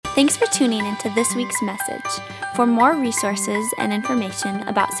Thanks for tuning into this week's message. For more resources and information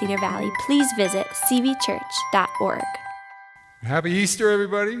about Cedar Valley, please visit cvchurch.org. Happy Easter,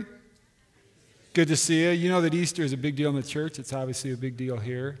 everybody. Good to see you. You know that Easter is a big deal in the church. It's obviously a big deal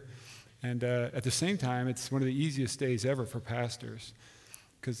here. And at the same time, it's one of the easiest days ever for pastors,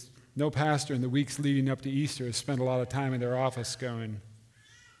 because no pastor in the weeks leading up to Easter has spent a lot of time in their office going,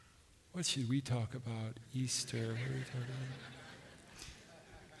 what should we talk about? Easter, what are we talking about?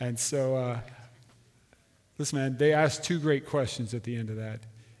 And so, listen, man, they asked two great questions at the end of that.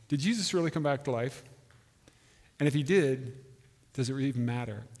 Did Jesus really come back to life? And if he did, does it even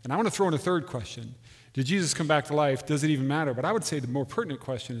matter? And I want to throw in a third question. Did Jesus come back to life? Does it even matter? But I would say the more pertinent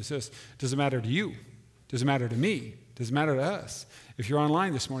question is this. Does it matter to you? Does it matter to me? Does it matter to us? If you're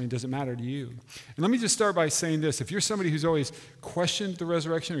online this morning, does it matter to you? And let me just start by saying this. If you're somebody who's always questioned the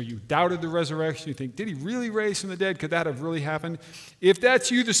resurrection, or you doubted the resurrection, you think, did he really raise from the dead? Could that have really happened? If that's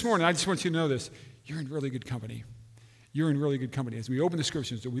you this morning, I just want you to know this. You're in really good company. You're in really good company. As we open the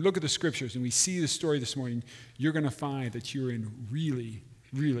scriptures, and we look at the scriptures, and we see the story this morning, you're going to find that you're in really,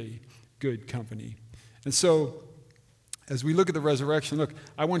 really good company. And so, as we look at the resurrection, look,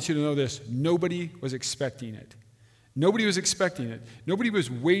 I want you to know this. Nobody was expecting it. Nobody was expecting it. Nobody was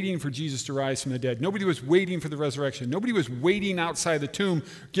waiting for Jesus to rise from the dead. Nobody was waiting for the resurrection. Nobody was waiting outside the tomb,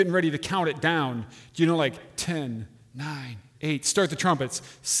 getting ready to count it down. You know, like 10, 9, 8. Start the trumpets.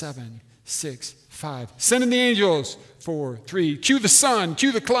 7, 6, 5. Send in the angels. 4, 3. Cue the sun.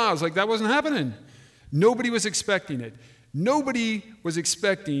 Cue the clouds. Like that wasn't happening. Nobody was expecting it. Nobody was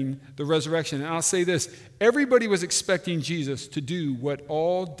expecting the resurrection. And I'll say this. Everybody was expecting Jesus to do what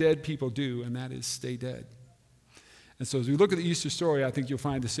all dead people do, and that is stay dead. And so as we look at the Easter story, I think you'll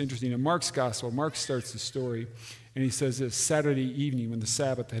find this interesting. In Mark's gospel, Mark starts the story, and he says this, Saturday evening when the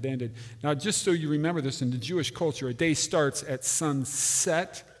Sabbath had ended. Now, just so you remember this, in the Jewish culture, a day starts at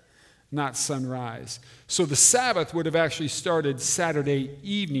sunset, not sunrise. So the Sabbath would have actually started Saturday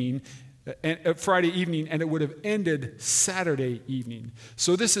evening, Friday evening, and it would have ended Saturday evening.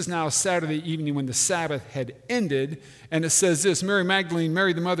 So this is now Saturday evening when the Sabbath had ended, and it says this, Mary Magdalene,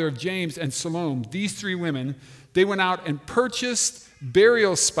 Mary the mother of James, and Salome, these three women, they went out and purchased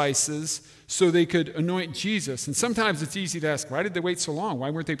burial spices so they could anoint Jesus. And sometimes it's easy to ask, why did they wait so long? Why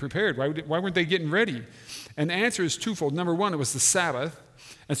weren't they prepared? Why weren't they getting ready? And the answer is twofold. Number one, it was the Sabbath,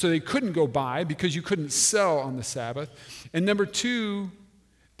 and so they couldn't go buy because you couldn't sell on the Sabbath. And number two,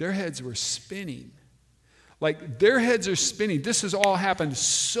 their heads were spinning. Like, their heads are spinning. This has all happened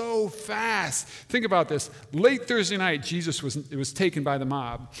so fast. Think about this. Late Thursday night, Jesus was taken by the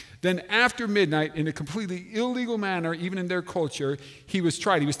mob. Then after midnight, in a completely illegal manner, even in their culture, he was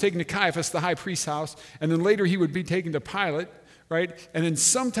tried. He was taken to Caiaphas, the high priest's house, and then later he would be taken to Pilate, right? And then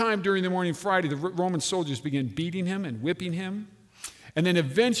sometime during the morning Friday, the Roman soldiers began beating him and whipping him. And then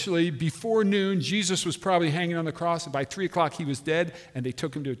eventually, before noon, Jesus was probably hanging on the cross, and by 3 o'clock he was dead, and they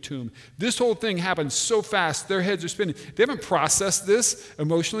took him to a tomb. This whole thing happened so fast, their heads are spinning. They haven't processed this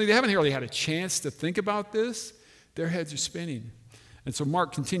emotionally. They haven't really had a chance to think about this. Their heads are spinning. And so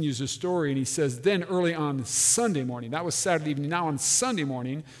Mark continues his story, and he says, then early on Sunday morning, that was Saturday evening, now on Sunday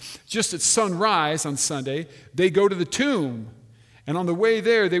morning, just at sunrise on Sunday, they go to the tomb. And on the way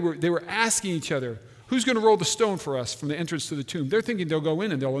there, they were asking each other, who's going to roll the stone for us from the entrance to the tomb? They're thinking they'll go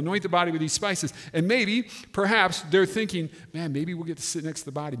in and they'll anoint the body with these spices. And maybe, perhaps, they're thinking, man, maybe we'll get to sit next to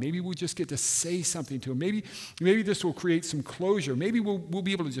the body. Maybe we'll just get to say something to him. Maybe this will create some closure. Maybe we'll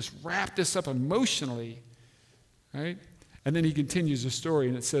be able to just wrap this up emotionally, right? And then he continues the story,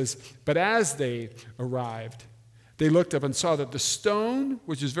 and it says, but as they arrived, they looked up and saw that the stone,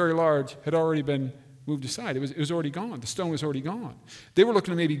 which is very large, had already been moved aside. It was already gone. The stone was already gone. They were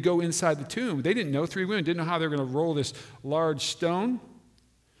looking to maybe go inside the tomb. They didn't know, three women didn't know how they were going to roll this large stone.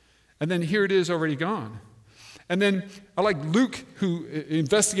 And then here it is already gone. And then I like Luke, who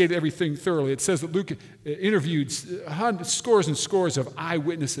investigated everything thoroughly. It says that Luke interviewed scores and scores of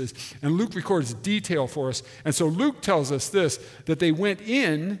eyewitnesses, and Luke records detail for us. And so Luke tells us this, that they went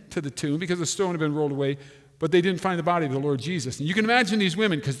in to the tomb because the stone had been rolled away, but they didn't find the body of the Lord Jesus. And you can imagine these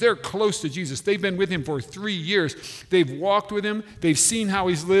women, because they're close to Jesus. They've been with him for 3 years. They've walked with him. They've seen how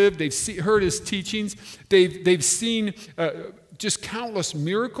he's lived. They've heard his teachings. They've seen just countless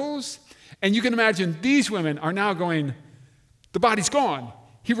miracles. And you can imagine these women are now going, the body's gone.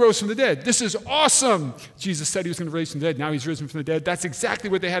 He rose from the dead. This is awesome. Jesus said he was going to raise from the dead. Now he's risen from the dead. That's exactly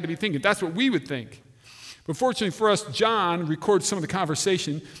what they had to be thinking. That's what we would think. But fortunately for us, John records some of the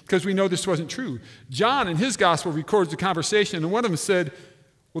conversation because we know this wasn't true. John, in his gospel, records the conversation, and one of them said,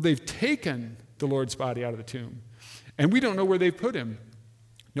 well, they've taken the Lord's body out of the tomb, and we don't know where they've put him.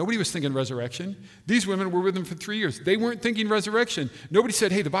 Nobody was thinking resurrection. These women were with him for 3 years. They weren't thinking resurrection. Nobody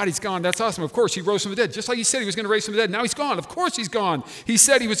said, hey, the body's gone. That's awesome. Of course, he rose from the dead. Just like he said he was going to raise from the dead. Now he's gone. Of course he's gone. He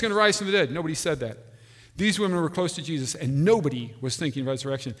said he was going to rise from the dead. Nobody said that. These women were close to Jesus, and nobody was thinking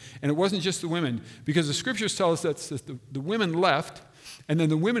resurrection. And it wasn't just the women, because the scriptures tell us that the women left, and then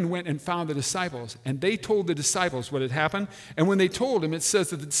the women went and found the disciples, and they told the disciples what had happened. And when they told them, it says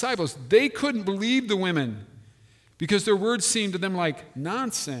that the disciples, they couldn't believe the women because their words seemed to them like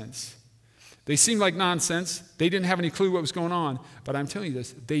nonsense. They seemed like nonsense. They didn't have any clue what was going on. But I'm telling you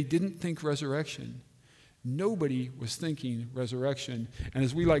this, they didn't think resurrection. Nobody was thinking resurrection. And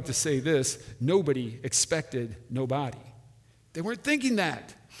as we like to say this, nobody expected nobody. They weren't thinking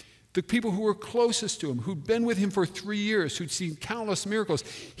that. The people who were closest to him, who'd been with him for 3 years, who'd seen countless miracles,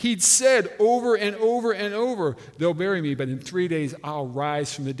 he'd said over and over and over, they'll bury me, but in 3 days I'll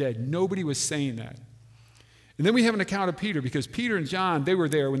rise from the dead. Nobody was saying that. And then we have an account of Peter, because Peter and John, they were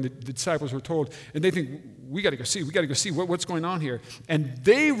there when the disciples were told, and they think, we got to go see what's going on here. And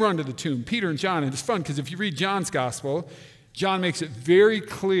they run to the tomb, Peter and John, and it's fun, because if you read John's gospel, John makes it very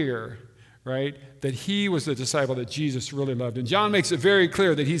clear, right, that he was the disciple that Jesus really loved. And John makes it very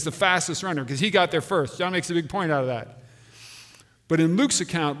clear that he's the fastest runner, because he got there first. John makes a big point out of that. But in Luke's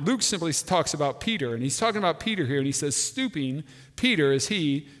account, Luke simply talks about Peter, and he's talking about Peter here, and he says, stooping, Peter, as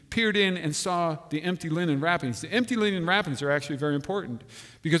he peered in and saw the empty linen wrappings. The empty linen wrappings are actually very important,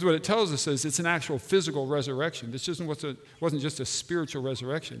 because what it tells us is it's an actual physical resurrection. This wasn't just a spiritual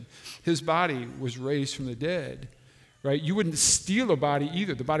resurrection. His body was raised from the dead, right? You wouldn't steal a body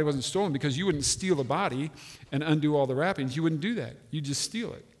either. The body wasn't stolen, because you wouldn't steal a body and undo all the wrappings. You wouldn't do that. You'd just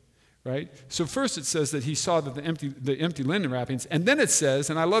steal it. Right? So first it says that he saw that the empty linen wrappings, and then it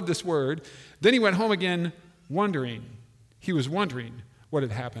says, and I love this word, then he went home again wondering. He was wondering what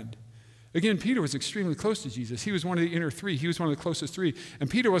had happened. Again, Peter was extremely close to Jesus. He was one of the inner three. He was one of the closest three. And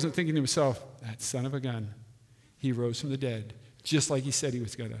Peter wasn't thinking to himself, that son of a gun, he rose from the dead, just like he said he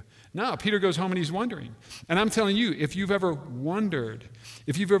was going to. No, Peter goes home and he's wondering. And I'm telling you, if you've ever wondered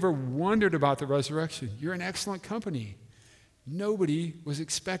about the resurrection, you're in excellent company. Nobody was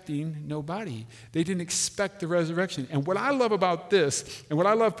expecting nobody. They didn't expect the resurrection. And what I love about this, and what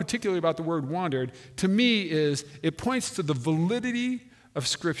I love particularly about the word wondered, to me is it points to the validity of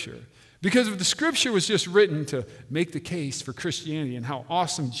Scripture. Because if the Scripture was just written to make the case for Christianity and how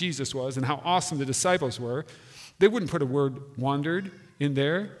awesome Jesus was and how awesome the disciples were, they wouldn't put a word wondered in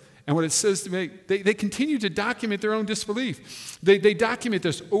there. And what it says to make, they continue to document their own disbelief. They document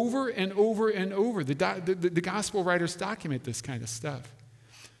this over and over and over. The gospel writers document this kind of stuff.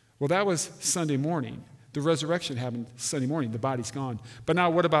 Well, that was Sunday morning. The resurrection happened Sunday morning. The body's gone. But now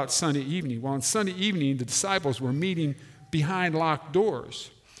what about Sunday evening? Well, on Sunday evening, the disciples were meeting behind locked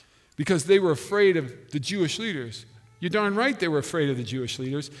doors because they were afraid of the Jewish leaders. You're darn right they were afraid of the Jewish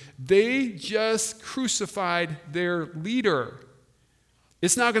leaders. They just crucified their leader.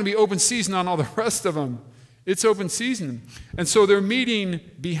 It's not going to be open season on all the rest of them. It's open season. And so they're meeting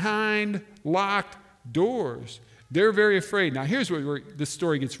behind locked doors. They're very afraid. Now, here's where this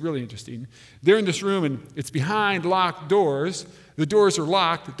story gets really interesting. They're in this room, and it's behind locked doors. The doors are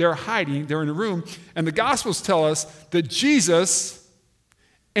locked. They're hiding. They're in a room. And the Gospels tell us that Jesus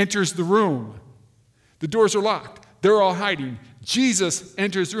enters the room. The doors are locked. They're all hiding. Jesus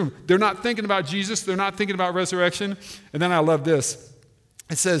enters the room. They're not thinking about Jesus. They're not thinking about resurrection. And then I love this.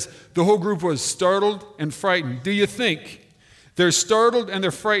 It says, the whole group was startled and frightened. Do you think? They're startled and they're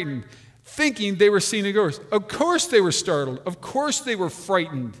frightened, thinking they were seeing a ghost. Of course they were startled. Of course they were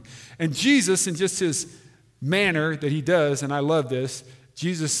frightened. And Jesus, in just his manner that he does, and I love this,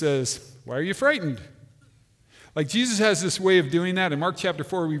 Jesus says, why are you frightened? Like Jesus has this way of doing that. In Mark chapter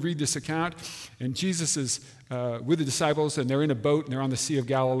 4, we read this account, and Jesus is with the disciples, and they're in a boat, and they're on the Sea of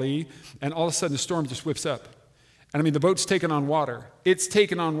Galilee, and all of a sudden the storm just whips up. And I mean, the boat's taken on water. It's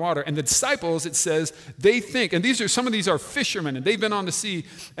taken on water. And the disciples, it says, they think, and some of these are fishermen, and they've been on the sea,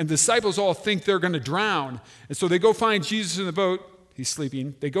 and the disciples all think they're going to drown. And so they go find Jesus in the boat. He's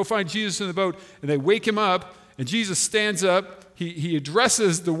sleeping. They go find Jesus in the boat, and they wake him up, and Jesus stands up. He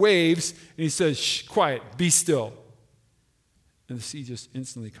addresses the waves, and he says, shh, quiet, be still. And the sea just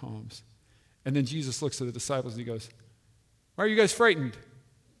instantly calms. And then Jesus looks at the disciples, and he goes, why are you guys frightened?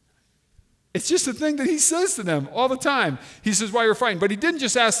 It's just a thing that he says to them all the time. He says, why you're frightened. But he didn't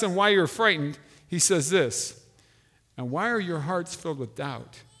just ask them why you're frightened. He says this, and why are your hearts filled with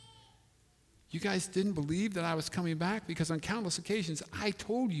doubt? You guys didn't believe that I was coming back? Because on countless occasions, I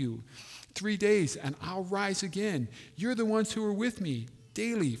told you 3 days and I'll rise again. You're the ones who were with me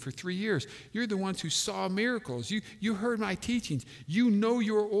daily for 3 years. You're the ones who saw miracles. You heard my teachings. You know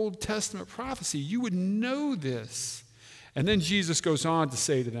your Old Testament prophecy. You would know this. And then Jesus goes on to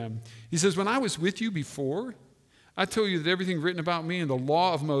say to them, he says, when I was with you before, I told you that everything written about me in the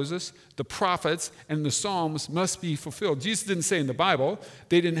law of Moses, the prophets, and the Psalms must be fulfilled. Jesus didn't say in the Bible.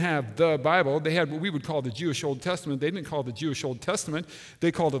 They didn't have the Bible. They had what we would call the Jewish Old Testament. They didn't call it the Jewish Old Testament.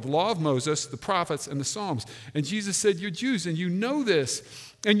 They called it the law of Moses, the prophets, and the Psalms. And Jesus said, you're Jews, and you know this.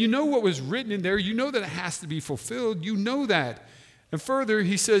 And you know what was written in there. You know that it has to be fulfilled. You know that. And further,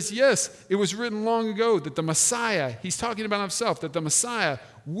 he says, yes, it was written long ago that the Messiah, he's talking about himself, that the Messiah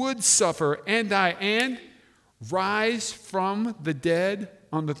would suffer and die and rise from the dead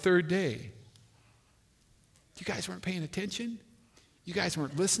on the third day. You guys weren't paying attention? You guys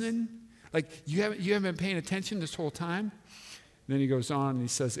weren't listening? Like, you haven't been paying attention this whole time? And then he goes on and he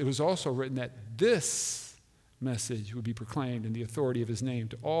says, it was also written that this message would be proclaimed in the authority of his name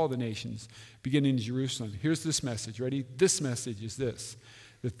to all the nations, beginning in Jerusalem. Here's this message. Ready? This message is this,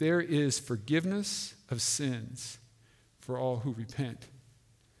 that there is forgiveness of sins for all who repent.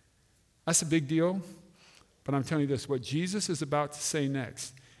 That's a big deal. But I'm telling you this, what Jesus is about to say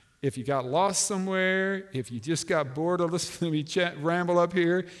next, if you got lost somewhere, if you just got bored of listening to me ramble up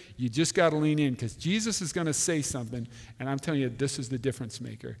here, you just got to lean in because Jesus is going to say something, and I'm telling you, this is the difference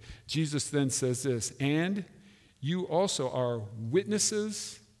maker. Jesus then says this, and you also are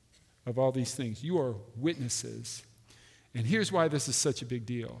witnesses of all these things. You are witnesses. And here's why this is such a big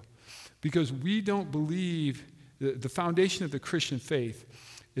deal. Because we don't believe, the foundation of the Christian faith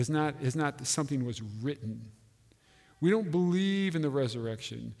is not something was written. We don't believe in the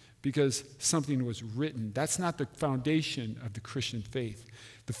resurrection because something was written. That's not the foundation of the Christian faith.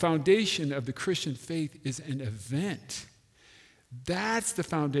 The foundation of the Christian faith is an event. That's the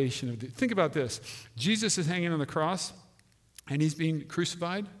foundation of it. Think about this. Jesus is hanging on the cross and he's being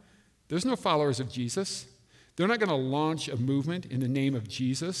crucified. There's no followers of Jesus. They're not going to launch a movement in the name of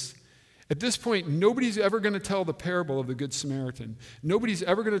Jesus. At this point, nobody's ever going to tell the parable of the Good Samaritan. Nobody's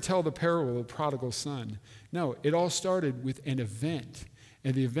ever going to tell the parable of the prodigal son. No, it all started with an event,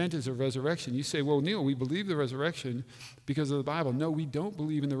 and the event is a resurrection. You say, well, Neal, we believe the resurrection because of the Bible. No, we don't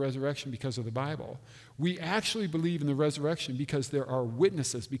believe in the resurrection because of the Bible. We actually believe in the resurrection because there are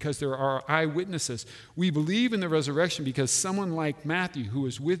witnesses, because there are eyewitnesses. We believe in the resurrection because someone like Matthew, who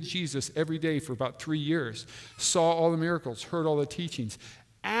was with Jesus every day for about 3 years, saw all the miracles, heard all the teachings.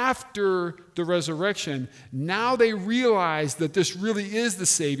 After the resurrection, now they realize that this really is the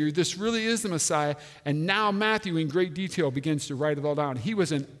Savior, this really is the Messiah, and now Matthew in great detail begins to write it all down. He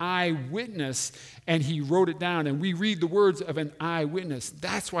was an eyewitness, and he wrote it down, and we read the words of an eyewitness.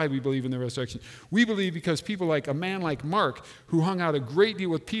 That's why we believe in the resurrection. We believe because people like a man like Mark, who hung out a great deal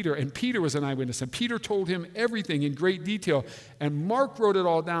with Peter, and Peter was an eyewitness, and Peter told him everything in great detail, and Mark wrote it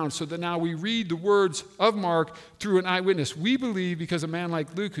all down so that now we read the words of Mark through an eyewitness. We believe because a man like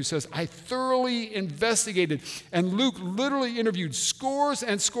Luke, who says, I thoroughly investigated, and Luke literally interviewed scores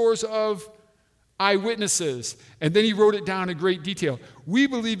and scores of eyewitnesses, and then he wrote it down in great detail. We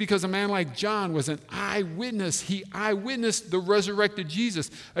believe because a man like John was an eyewitness. He eyewitnessed the resurrected Jesus.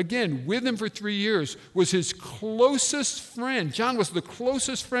 Again, with him for 3 years, was his closest friend. John was the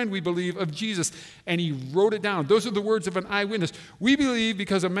closest friend, we believe, of Jesus, and he wrote it down. Those are the words of an eyewitness. We believe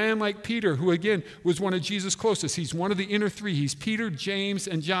because a man like Peter, who again was one of Jesus' closest, he's one of the inner three. He's Peter, James,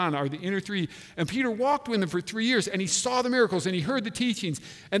 and John are the inner three. And Peter walked with him for 3 years, and he saw the miracles, and he heard the teachings.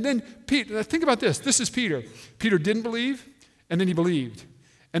 And then, Peter, think about this. This is Peter. Peter didn't believe, and then he believed.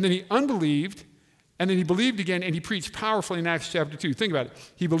 And then he unbelieved, and then he believed again, and he preached powerfully in Acts chapter 2. Think about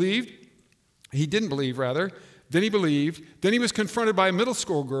it. He believed, he didn't believe, rather. Then he believed. Then he was confronted by a middle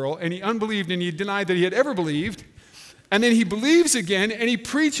school girl, and he unbelieved, and he denied that he had ever believed. And then he believes again, and he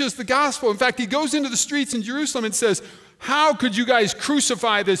preaches the gospel. In fact, he goes into the streets in Jerusalem and says, how could you guys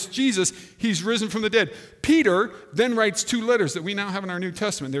crucify this Jesus? He's risen from the dead. Peter then writes 2 letters that we now have in our New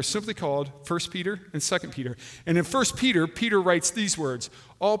Testament. They're simply called 1 Peter and 2 Peter. And in 1 Peter, Peter writes these words,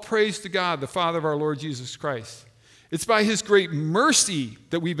 all praise to God, the Father of our Lord Jesus Christ. It's by his great mercy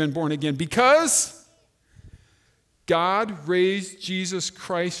that we've been born again, because God raised Jesus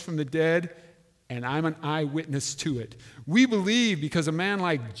Christ from the dead, and I'm an eyewitness to it. We believe because a man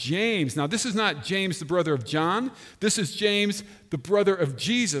like James, now this is not James, the brother of John. This is James, the brother of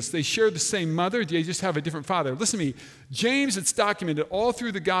Jesus. They share the same mother. They just have a different father. Listen to me. James, it's documented all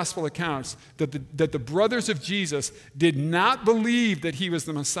through the gospel accounts that the brothers of Jesus did not believe that he was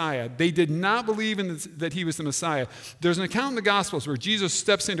the Messiah. They did not believe that he was the Messiah. There's an account in the Gospels where Jesus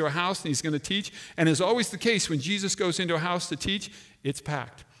steps into a house and he's going to teach. And as always the case, when Jesus goes into a house to teach, it's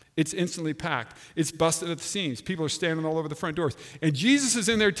packed. It's instantly packed. It's busted at the seams. People are standing all over the front doors. And Jesus is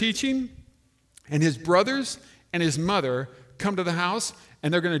in there teaching, and his brothers and his mother come to the house,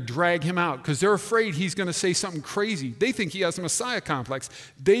 and they're going to drag him out because they're afraid he's going to say something crazy. They think he has a Messiah complex.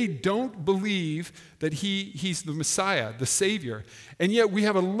 They don't believe that he's the Messiah, the Savior. And yet we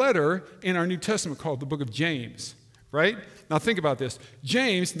have a letter in our New Testament called the book of James, right? Now think about this.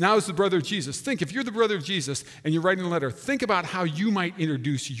 James now is the brother of Jesus. Think, if you're the brother of Jesus and you're writing a letter, think about how you might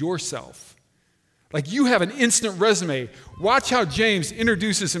introduce yourself. Like you have an instant resume. Watch how James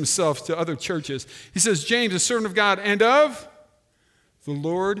introduces himself to other churches. He says, James, a servant of God and of the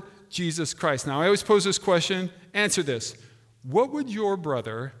Lord Jesus Christ. Now, I always pose this question. Answer this. What would your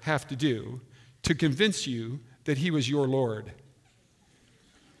brother have to do to convince you that he was your Lord?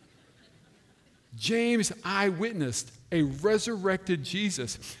 James eyewitnessed a resurrected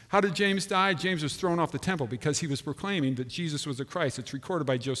Jesus. How did James die? James was thrown off the temple because he was proclaiming that Jesus was the Christ. It's recorded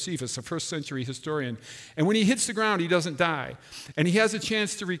by Josephus, a first century historian. And when he hits the ground, he doesn't die. And he has a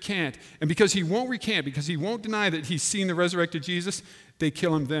chance to recant. And because he won't recant, because he won't deny that he's seen the resurrected Jesus, they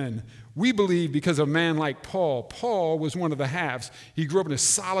kill him then. We believe because of a man like Paul. Paul was one of the halves. He grew up in a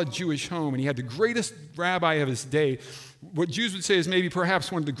solid Jewish home, and he had the greatest rabbi of his day. What Jews would say is maybe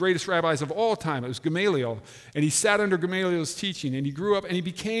perhaps one of the greatest rabbis of all time. It was Gamaliel. And he sat under Gamaliel's teaching, and he grew up, and he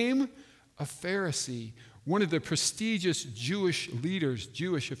became a Pharisee, one of the prestigious Jewish leaders,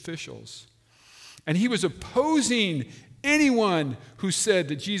 Jewish officials. And he was opposing anyone who said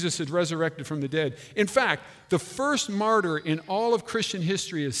that Jesus had resurrected from the dead. In fact, the first martyr in all of Christian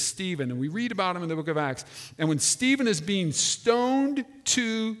history is Stephen, and we read about him in the book of Acts. And when Stephen is being stoned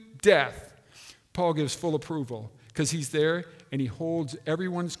to death, Paul gives full approval because he's there and he holds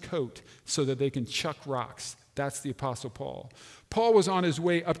everyone's coat so that they can chuck rocks. That's the Apostle Paul. Paul was on his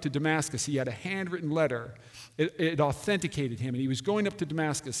way up to Damascus. He had a handwritten letter. It authenticated him, and he was going up to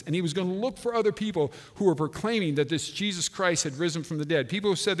Damascus, and he was going to look for other people who were proclaiming that this Jesus Christ had risen from the dead. People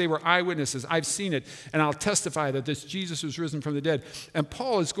who said they were eyewitnesses. I've seen it, and I'll testify that this Jesus was risen from the dead. And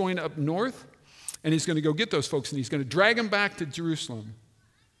Paul is going up north, and he's going to go get those folks, and he's going to drag them back to Jerusalem.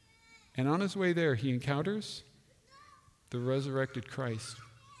 And on his way there, he encounters the resurrected Christ.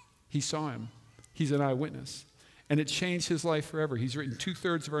 He saw him. He's an eyewitness. And it changed his life forever. He's written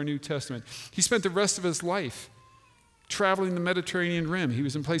 2/3 of our New Testament. He spent the rest of his life traveling the Mediterranean rim. He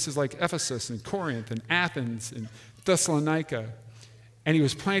was in places like Ephesus and Corinth and Athens and Thessalonica. And he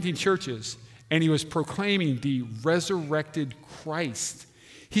was planting churches. And he was proclaiming the resurrected Christ.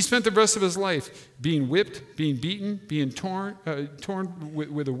 He spent the rest of his life being whipped, being beaten, being torn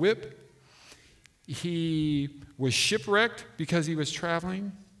with a whip. He was shipwrecked because he was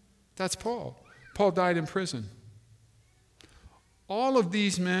traveling. That's Paul. Paul died in prison. All of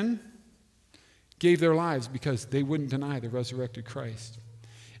these men gave their lives because they wouldn't deny the resurrected Christ.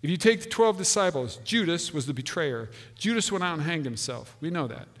 If you take the 12 disciples, Judas was the betrayer. Judas went out and hanged himself. We know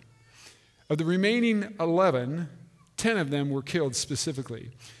that. Of the remaining 11, 10 of them were killed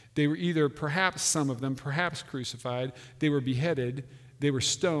specifically. They were either, perhaps some of them, perhaps crucified. They were beheaded. They were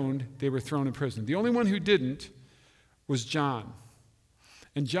stoned. They were thrown in prison. The only one who didn't was John.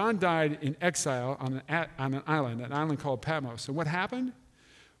 And John died in exile on an island called Patmos. And what happened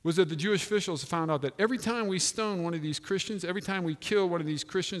was that the Jewish officials found out that every time we stone one of these Christians, every time we kill one of these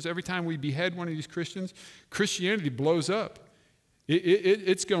Christians, every time we behead one of these Christians, Christianity blows up.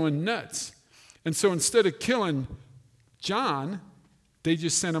 It's going nuts. And so instead of killing John, they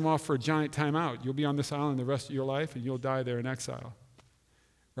just sent him off for a giant timeout. You'll be on this island the rest of your life, and you'll die there in exile.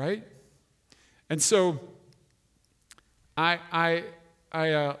 Right? And so I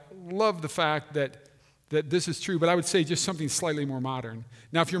love the fact that this is true, but I would say just something slightly more modern.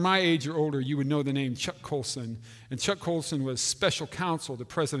 Now, if you're my age or older, you would know the name Chuck Colson. And Chuck Colson was special counsel to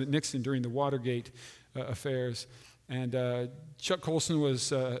President Nixon during the Watergate affairs. And Chuck Colson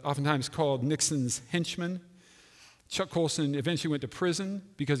was oftentimes called Nixon's henchman. Chuck Colson eventually went to prison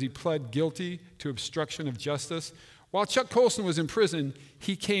because he pled guilty to obstruction of justice. While Chuck Colson was in prison,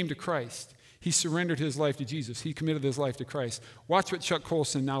 he came to Christ. He surrendered his life to Jesus. He committed his life to Christ. Watch what Chuck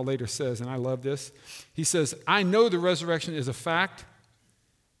Colson now later says, and I love this. He says, I know the resurrection is a fact,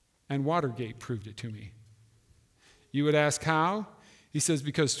 and Watergate proved it to me. You would ask how? He says,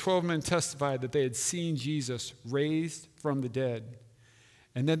 because 12 men testified that they had seen Jesus raised from the dead.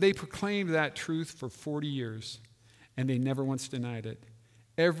 And then they proclaimed that truth for 40 years, and they never once denied it.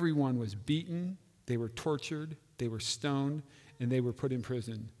 Everyone was beaten, they were tortured, they were stoned, and they were put in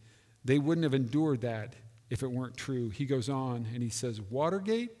prison. They wouldn't have endured that if it weren't true. He goes on and he says,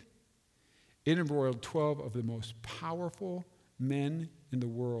 Watergate, it embroiled 12 of the most powerful men in the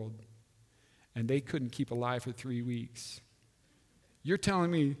world, and they couldn't keep alive for 3 weeks. You're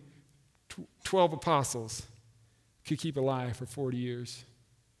telling me 12 apostles could keep alive for 40 years?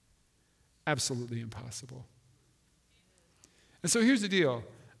 Absolutely impossible. And so here's the deal.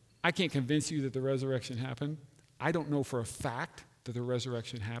 I can't convince you that the resurrection happened. I don't know for a fact that the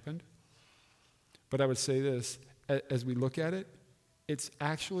resurrection happened. But I would say this, as we look at it, it's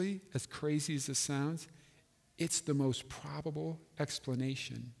actually, as crazy as this sounds, it's the most probable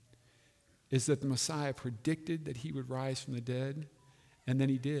explanation, is that the Messiah predicted that he would rise from the dead, and then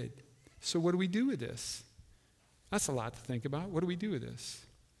he did. So what do we do with this? That's a lot to think about. What do we do with this?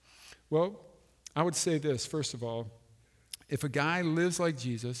 Well, I would say this, first of all. If a guy lives like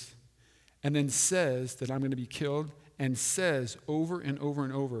Jesus and then says that I'm going to be killed and says over and over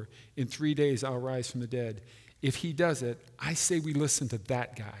and over, in 3 days I'll rise from the dead, if he does it, I say we listen to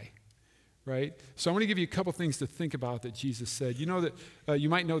that guy, right? So I want to give you a couple things to think about that Jesus said. You know that you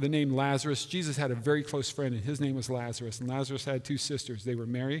might know the name Lazarus. Jesus had a very close friend, and his name was Lazarus. And Lazarus had two sisters. They were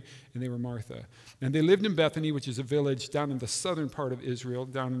Mary and they were Martha. And they lived in Bethany, which is a village down in the southern part of Israel,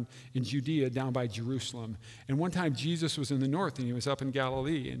 down in Judea, down by Jerusalem. And one time Jesus was in the north, and he was up in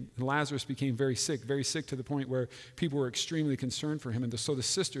Galilee, and Lazarus became very sick to the point where people were extremely concerned for him. And so the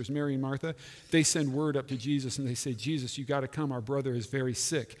sisters, Mary and Martha, they send word up to Jesus, and they say, Jesus, you got to come. Our brother is very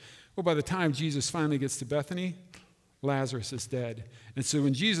sick. Well, by the time Jesus finally gets to Bethany, Lazarus is dead. And so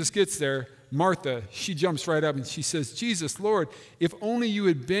when Jesus gets there, Martha, she jumps right up and she says, Jesus, Lord, if only you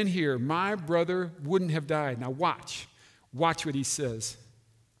had been here, my brother wouldn't have died. Now watch what he says.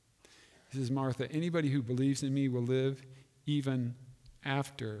 He says, Martha, anybody who believes in me will live even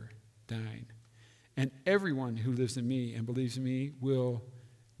after dying. And everyone who lives in me and believes in me will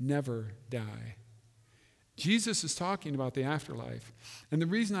never die. Jesus is talking about the afterlife. And the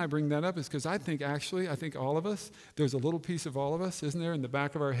reason I bring that up is because I think all of us, there's a little piece of all of us, isn't there, in the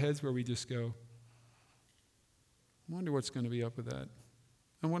back of our heads where we just go, I wonder what's going to be up with that.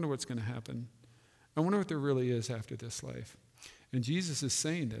 I wonder what's going to happen. I wonder what there really is after this life. And Jesus is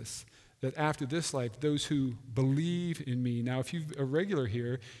saying this, that after this life, those who believe in me. Now, if you're a regular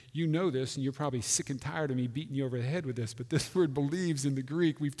here, you know this, and you're probably sick and tired of me beating you over the head with this, but this word believes in the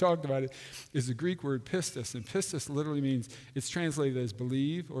Greek, we've talked about it, is the Greek word pistis. And pistis literally means, it's translated as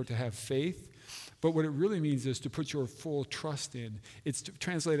believe or to have faith. But what it really means is to put your full trust in. It's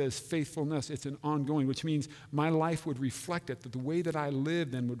translated as faithfulness. It's an ongoing, which means my life would reflect it, that the way that I live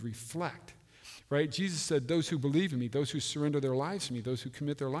then would reflect. Right? Jesus said, those who believe in me, those who surrender their lives to me, those who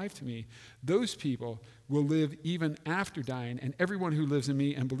commit their life to me, those people will live even after dying, and everyone who lives in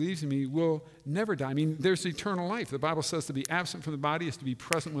me and believes in me will never die. I mean, there's eternal life. The Bible says to be absent from the body is to be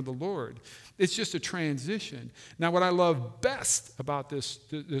present with the Lord. It's just a transition. Now, what I love best about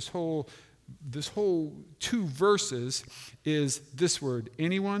this whole 2 verses is this word,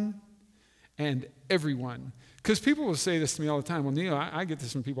 anyone and everyone. Because people will say this to me all the time. Well, Neal, I get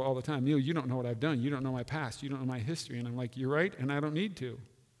this from people all the time. Neal, you don't know what I've done. You don't know my past. You don't know my history. And I'm like, you're right, and I don't need to.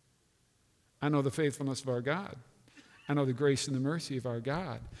 I know the faithfulness of our God. I know the grace and the mercy of our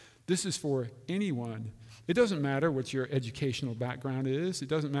God. This is for anyone. It doesn't matter what your educational background is. It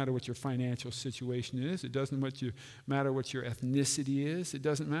doesn't matter what your financial situation is. It doesn't matter what your ethnicity is. It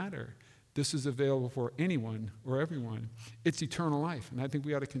doesn't matter. This is available for anyone or everyone. It's eternal life, and I think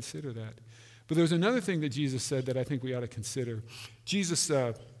we ought to consider that. But there's another thing that Jesus said that I think we ought to consider. Jesus,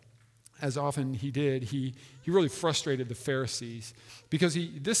 as often he did, he really frustrated the Pharisees because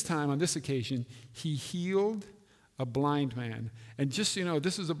this time, on this occasion, he healed a blind man. And just so you know,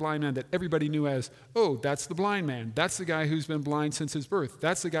 this is a blind man that everybody knew as, oh, that's the blind man. That's the guy who's been blind since his birth.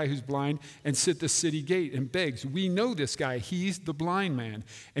 That's the guy who's blind and sits at the city gate and begs. We know this guy. He's the blind man.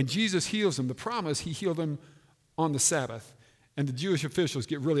 And Jesus heals him. The promise, he healed him on the Sabbath. And the Jewish officials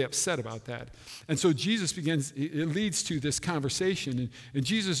get really upset about that. And so Jesus it leads to this conversation. And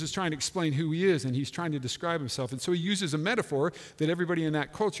Jesus is trying to explain who he is, and he's trying to describe himself. And so he uses a metaphor that everybody in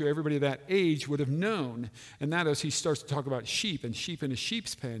that culture, everybody of that age would have known. And that is, he starts to talk about sheep and sheep in a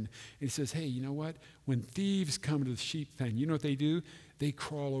sheep's pen. And he says, hey, you know what? When thieves come to the sheep pen, you know what they do? They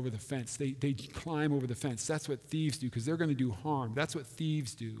crawl over the fence. They climb over the fence. That's what thieves do, because they're going to do harm. That's what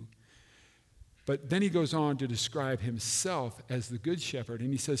thieves do. But then he goes on to describe himself as the good shepherd.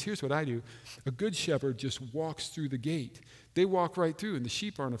 And he says, here's what I do. A good shepherd just walks through the gate. They walk right through, and the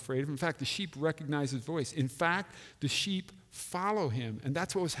sheep aren't afraid of him. In fact, the sheep recognize his voice. In fact, the sheep follow him. And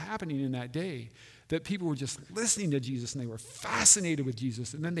that's what was happening in that day, that people were just listening to Jesus, and they were fascinated with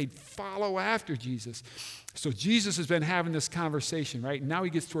Jesus, and then they'd follow after Jesus. So Jesus has been having this conversation, right? And now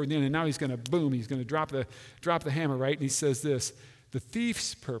he gets toward the end, and now he's going to drop the hammer, right? And he says this, the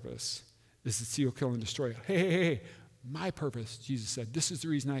thief's purpose is to steal, kill, and destroy. Hey, my purpose, Jesus said, this is the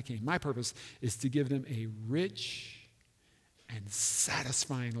reason I came. My purpose is to give them a rich and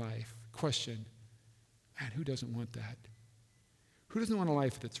satisfying life. Question, man, who doesn't want that? Who doesn't want a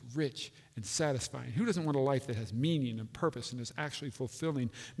life that's rich and satisfying? Who doesn't want a life that has meaning and purpose and is actually fulfilling?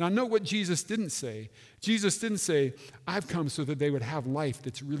 Now, note what Jesus didn't say. Jesus didn't say, I've come so that they would have life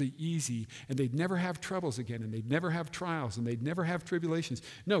that's really easy and they'd never have troubles again and they'd never have trials and they'd never have tribulations.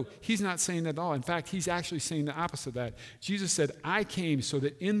 No, he's not saying that at all. In fact, he's actually saying the opposite of that. Jesus said, I came so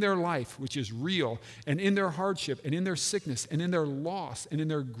that in their life, which is real, and in their hardship and in their sickness and in their loss and in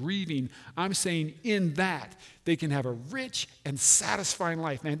their grieving, I'm saying in that, they can have a rich and satisfying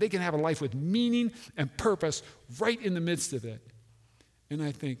life, man. They can have a life with meaning and purpose right in the midst of it. And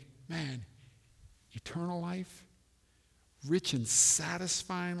I think, man, eternal life, rich and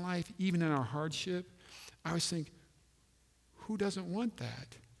satisfying life, even in our hardship. I always think, who doesn't want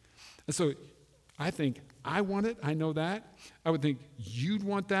that? And so I think I want it. I know that. I would think you'd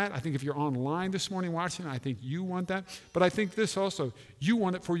want that. I think if you're online this morning watching, I think you want that. But I think this also, you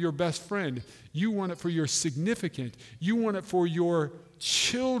want it for your best friend. You want it for your significant. You want it for your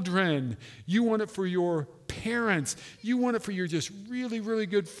children. You want it for your parents. You want it for your just really, really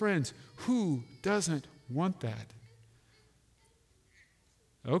good friends. Who doesn't want that?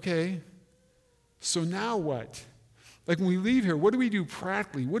 Okay. So now what? Like when we leave here, what do we do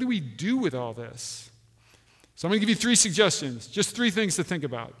practically? What do we do with all this? So I'm going to give you 3 suggestions, just 3 things to think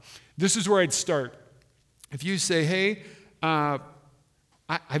about. This is where I'd start. If you say, hey,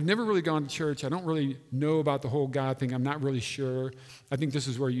 I've never really gone to church. I don't really know about the whole God thing. I'm not really sure. I think this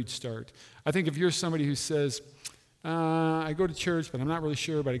is where you'd start. I think if you're somebody who says, I go to church, but I'm not really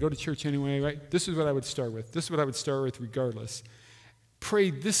sure, but I go to church anyway, right? This is what I would start with. This is what I would start with regardless.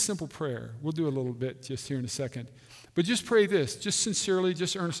 Pray this simple prayer. We'll do a little bit just here in a second. But just pray this. Just sincerely,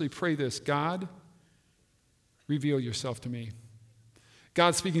 just earnestly pray this. God, reveal yourself to me.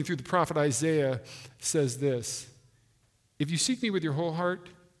 God, speaking through the prophet Isaiah, says this: if you seek me with your whole heart,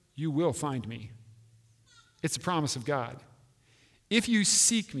 you will find me. It's a promise of God. If you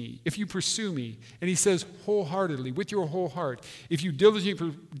seek me, if you pursue me, and he says wholeheartedly, with your whole heart, if you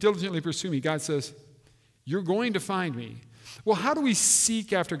diligently pursue me, God says, you're going to find me. Well, how do we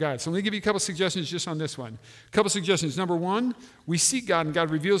seek after God? So let me give you a couple suggestions just on this one. A couple suggestions. Number 1, we seek God and God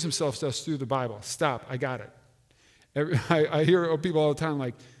reveals himself to us through the Bible. Stop, I got it. I hear people all the time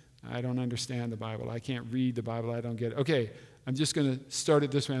like, I don't understand the Bible. I can't read the Bible. I don't get it. Okay, I'm just going to start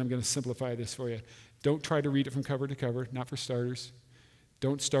it this way, and I'm going to simplify this for you. Don't try to read it from cover to cover, not for starters.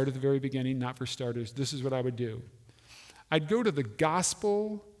 Don't start at the very beginning, not for starters. This is what I would do. I'd go to the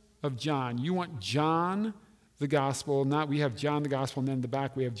Gospel of John. You want John, the Gospel, not we have John the Gospel, and then in the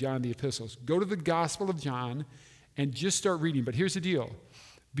back we have John the Epistles. Go to the Gospel of John and just start reading. But here's the deal.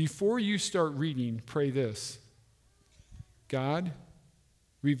 Before you start reading, pray this: God,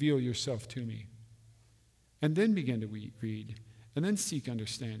 reveal yourself to me. And then begin to read, and then seek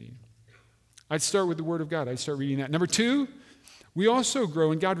understanding. I'd start with the Word of God. I'd start reading that. Number 2, we also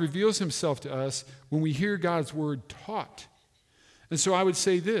grow, and God reveals himself to us when we hear God's Word taught. And so I would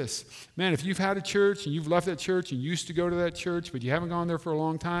say this, man, if you've had a church and you've left that church and used to go to that church, but you haven't gone there for a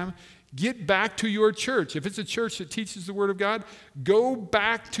long time, get back to your church. If it's a church that teaches the Word of God, go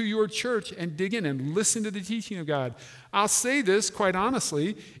back to your church and dig in and listen to the teaching of God. I'll say this quite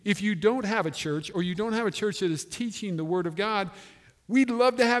honestly, if you don't have a church or you don't have a church that is teaching the Word of God, we'd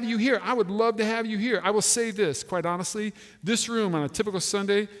love to have you here. I would love to have you here. I will say this, quite honestly, this room on a typical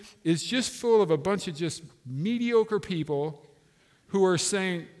Sunday is just full of a bunch of just mediocre people who are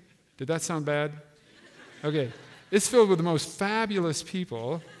saying, did that sound bad? Okay. It's filled with the most fabulous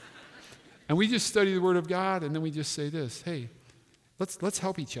people. And we just study the Word of God, and then we just say this: hey, let's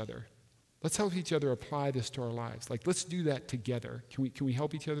help each other. Let's help each other apply this to our lives. Like, let's do that together. Can we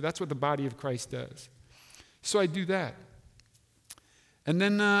help each other? That's what the body of Christ does. So I do that. And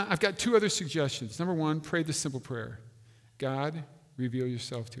then I've got 2 other suggestions. Number 1, pray this simple prayer: God, reveal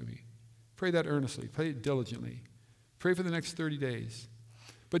yourself to me. Pray that earnestly. Pray it diligently. Pray for the next 30 days.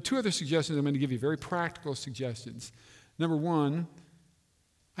 But 2 other suggestions I'm going to give you, very practical suggestions. Number 1,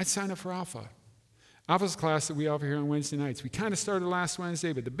 I'd sign up for Alpha. Alpha's a class that we offer here on Wednesday nights. We kind of started last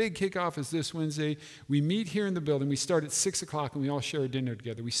Wednesday, but the big kickoff is this Wednesday. We meet here in the building. We start at 6 o'clock, and we all share a dinner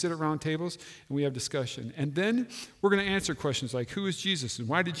together. We sit at round tables, and we have discussion. And then we're going to answer questions like, who is Jesus, and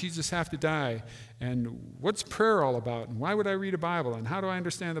why did Jesus have to die, and what's prayer all about, and why would I read a Bible, and how do I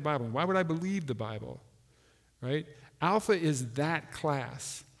understand the Bible, and why would I believe the Bible, right? Alpha is that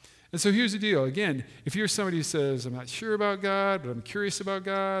class. And so here's the deal. Again, if you're somebody who says, I'm not sure about God, but I'm curious about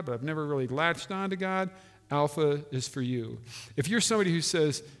God, but I've never really latched on to God, Alpha is for you. If you're somebody who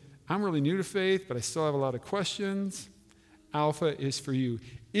says, I'm really new to faith, but I still have a lot of questions, Alpha is for you.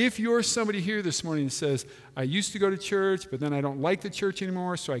 If you're somebody here this morning that says, I used to go to church, but then I don't like the church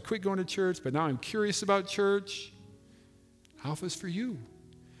anymore, so I quit going to church, but now I'm curious about church, Alpha's for you.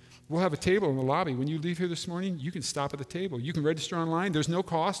 We'll have a table in the lobby. When you leave here this morning, you can stop at the table. You can register online. There's no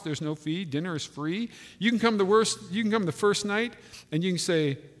cost. There's no fee. Dinner is free. You can come the first night, and you can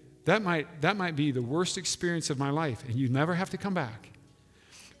say, that might be the worst experience of my life, and you never have to come back.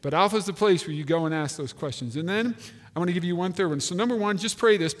 But Alpha is the place where you go and ask those questions. And then I want to give you one third one. So number one, just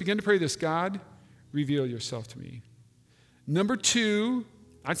pray this. Begin to pray this. God, reveal yourself to me. Number two,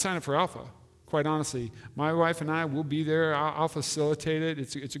 I'd sign up for Alpha. Quite honestly, my wife and I will be there. I'll facilitate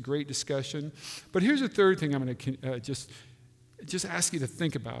it. It's a great discussion. But here's a third thing I'm going to just ask you to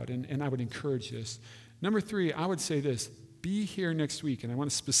think about, and I would encourage this. Number three, I would say this. Be here next week, and I want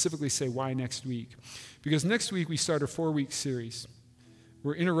to specifically say why next week. Because next week we start a 4-week series.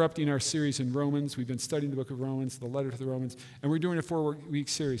 We're interrupting our series in Romans. We've been studying the book of Romans, the letter to the Romans, and we're doing a 4-week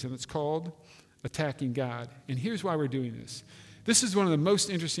series, and it's called Attacking God. And here's why we're doing this. This is one of the most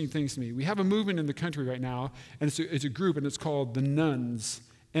interesting things to me. We have a movement in the country right now, and it's a group, and it's called the Nones,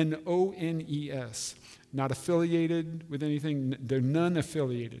 N-O-N-E-S. Not affiliated with anything. They're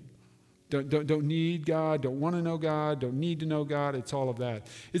non-affiliated. Don't need God, don't want to know God, don't need to know God. It's all of that.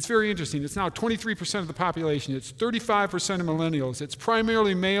 It's very interesting. It's now 23% of the population. It's 35% of millennials. It's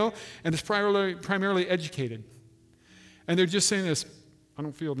primarily male, and it's primarily educated. And they're just saying this, I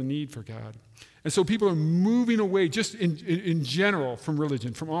don't feel the need for God. And so people are moving away, just in general, from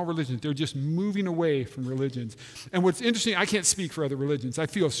religion, from all religions. They're just moving away from religions. And what's interesting, I can't speak for other religions. I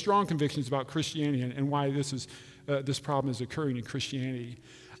feel strong convictions about Christianity and why this problem is occurring in Christianity.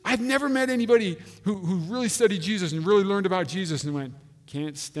 I've never met anybody who really studied Jesus and really learned about Jesus and went,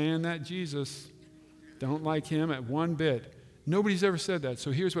 can't stand that Jesus. Don't like him at one bit. Nobody's ever said that. So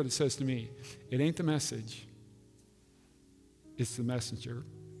here's what it says to me. It ain't the message. It's the messenger.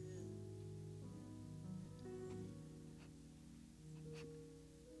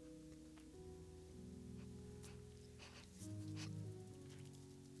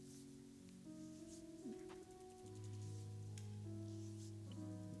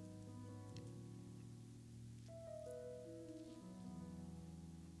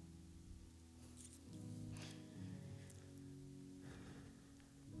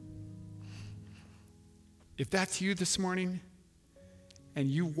 If that's you this morning, and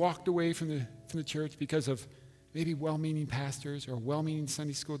you walked away from the church because of maybe well-meaning pastors or a well-meaning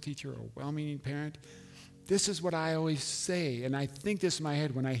Sunday school teacher or a well-meaning parent, this is what I always say, and I think this in my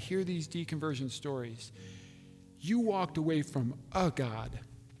head when I hear these deconversion stories. You walked away from a God.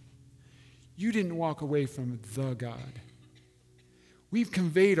 You didn't walk away from the God. We've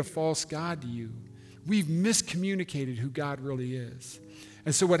conveyed a false God to you. We've miscommunicated who God really is.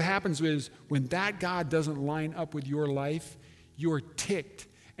 And so what happens is when that God doesn't line up with your life, you're ticked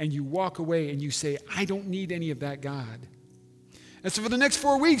and you walk away and you say, I don't need any of that God. And so for the next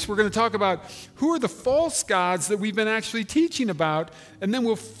 4 weeks, we're going to talk about who are the false gods that we've been actually teaching about, and then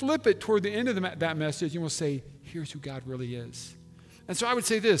we'll flip it toward the end of that message and we'll say, here's who God really is. And so I would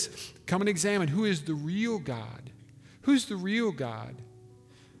say this, come and examine who is the real God. Who's the real God?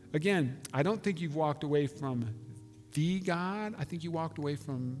 Again, I don't think you've walked away from the God. I think you walked away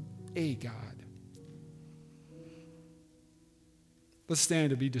from a God. Let's stand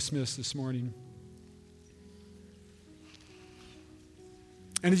to be dismissed this morning.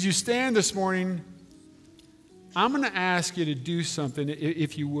 And as you stand this morning, I'm going to ask you to do something,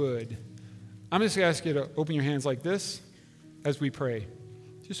 if you would. I'm just going to ask you to open your hands like this as we pray.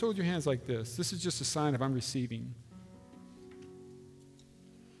 Just hold your hands like this. This is just a sign of I'm receiving.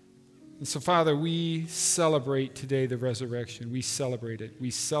 And so, Father, we celebrate today the resurrection. We celebrate it. We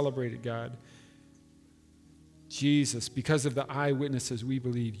celebrate it, God. Jesus, because of the eyewitnesses, we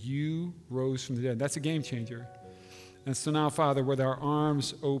believe you rose from the dead. That's a game changer. And so now, Father, with our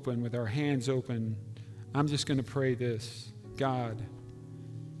arms open, with our hands open, I'm just going to pray this. God,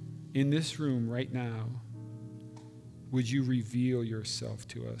 in this room right now, would you reveal yourself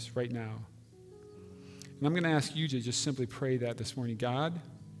to us right now? And I'm going to ask you to just simply pray that this morning. God,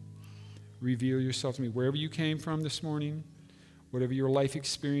 reveal yourself to me. Wherever you came from this morning, whatever your life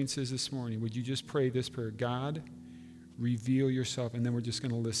experience is this morning, would you just pray this prayer? God, reveal yourself. And then we're just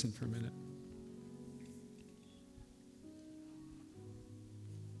going to listen for a minute.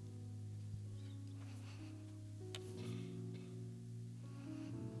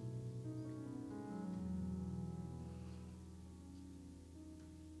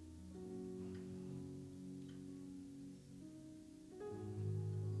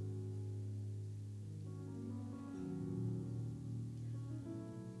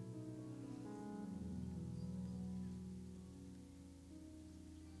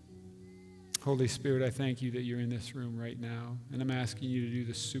 Holy Spirit, I thank you that you're in this room right now, and I'm asking you to do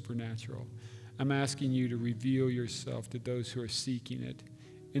the supernatural. I'm asking you to reveal yourself to those who are seeking it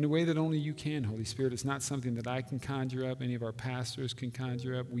in a way that only you can, Holy Spirit. It's not something that I can conjure up, any of our pastors can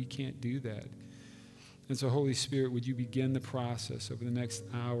conjure up. We can't do that. And so, Holy Spirit, would you begin the process over the next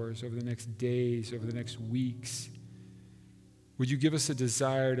hours, over the next days, over the next weeks? Would you give us a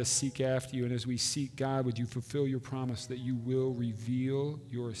desire to seek after you? And as we seek God, would you fulfill your promise that you will reveal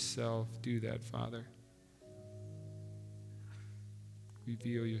yourself? Do that, Father.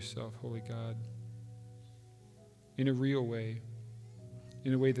 Reveal yourself, Holy God, in a real way,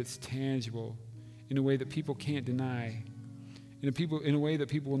 in a way that's tangible, in a way that people can't deny, in a way that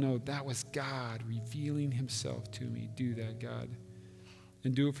people will know that was God revealing himself to me. Do that, God,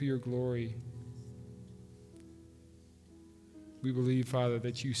 and do it for your glory. We believe, Father,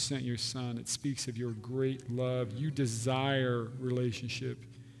 that you sent your Son. It speaks of your great love. You desire relationship.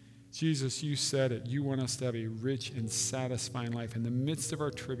 Jesus, you said it. You want us to have a rich and satisfying life in the midst of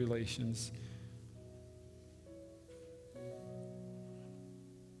our tribulations.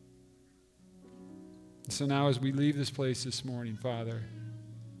 So now as we leave this place this morning, Father,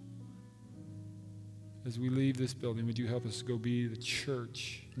 as we leave this building, would you help us to go be the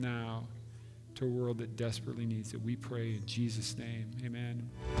church now to a world that desperately needs it? We pray in Jesus' name. Amen.